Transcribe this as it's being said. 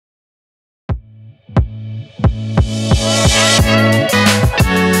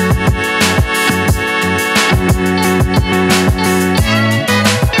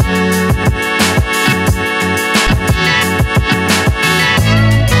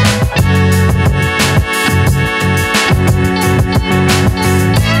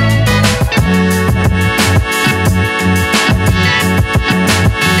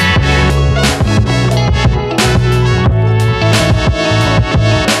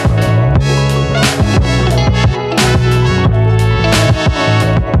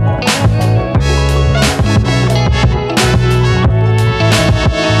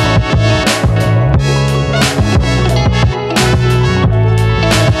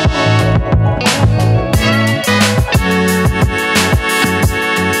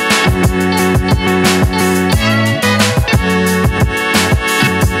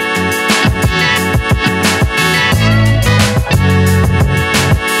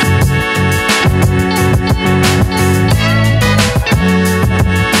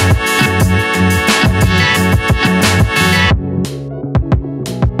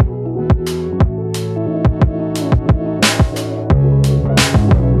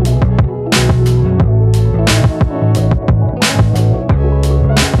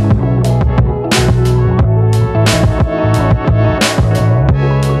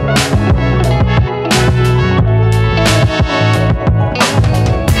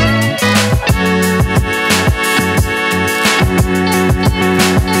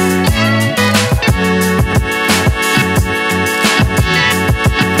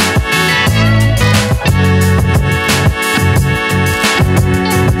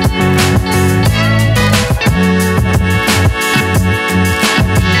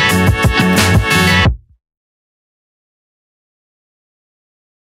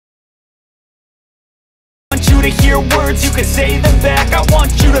you to hear words, you can say them back. I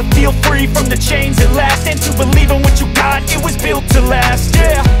want you to feel free from the chains at last, and to believe in what you got, it was built to last,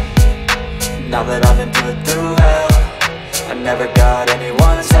 yeah. Now that I've been put through hell, I never got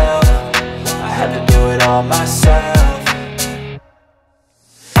anyone's help. I had to do it all myself.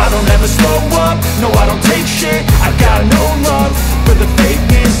 I don't ever slow up, no I don't take shit. I got no love for the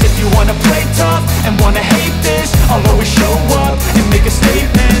fakeness. If you wanna play tough and wanna hate this, I'll always show up and make a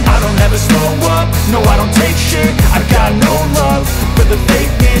statement. I don't ever slow up, no I don't take shit. I got no love for the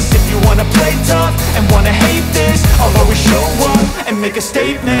fakeness. If you wanna play tough and wanna hate this, I'll always show up and make a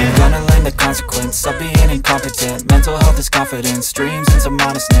statement. Gonna learn the consequence of being incompetent. Mental health is confidence, dreams and some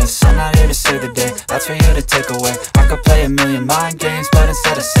honestness. I'm not here to save the day, that's for you to take away. I could play a million mind games, but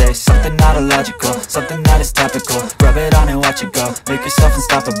instead I say something not illogical, something that is topical. Rub it on and watch it go, make yourself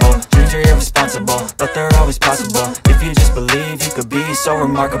unstoppable. Dreams are irresponsible, but they're always possible. If you just believe, you could be so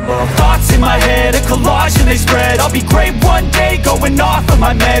remarkable. Thoughts in my head, a collage and they spread. I'll be great one day, going off of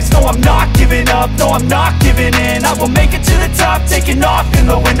my meds. No, I'm not giving up, no, I'm not giving in. I will make it to the top, taking off in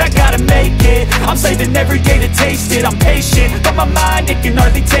the wind. I gotta make it, I'm saving every day to taste it. I'm patient, but my mind, it can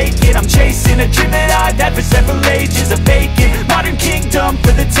hardly take it. I'm chasing a dream that I've had for several ages. A vacant, modern kingdom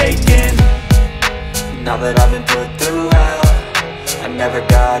for the taking. Now that I've been put through hell, I never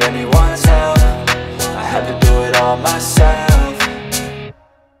got anyone's help. I had to do it all myself.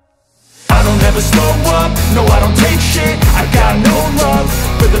 I don't ever slow up, no I don't take shit. I got no love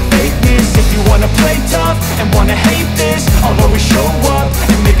for the fakeness. If you wanna play tough and wanna hate this, I'll always show up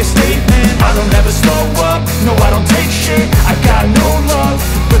and make a statement. I don't ever slow up, no I don't take shit. I got no love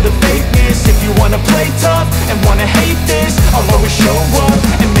for the fakeness. If you wanna play tough and wanna hate this, I'll always show up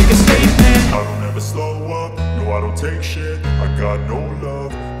and make a statement. I don't ever slow up, no I don't take shit. I got no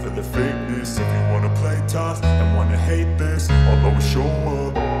love for the fakeness. If you wanna play tough and wanna hate this, I'll always show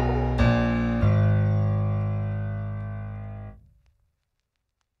up.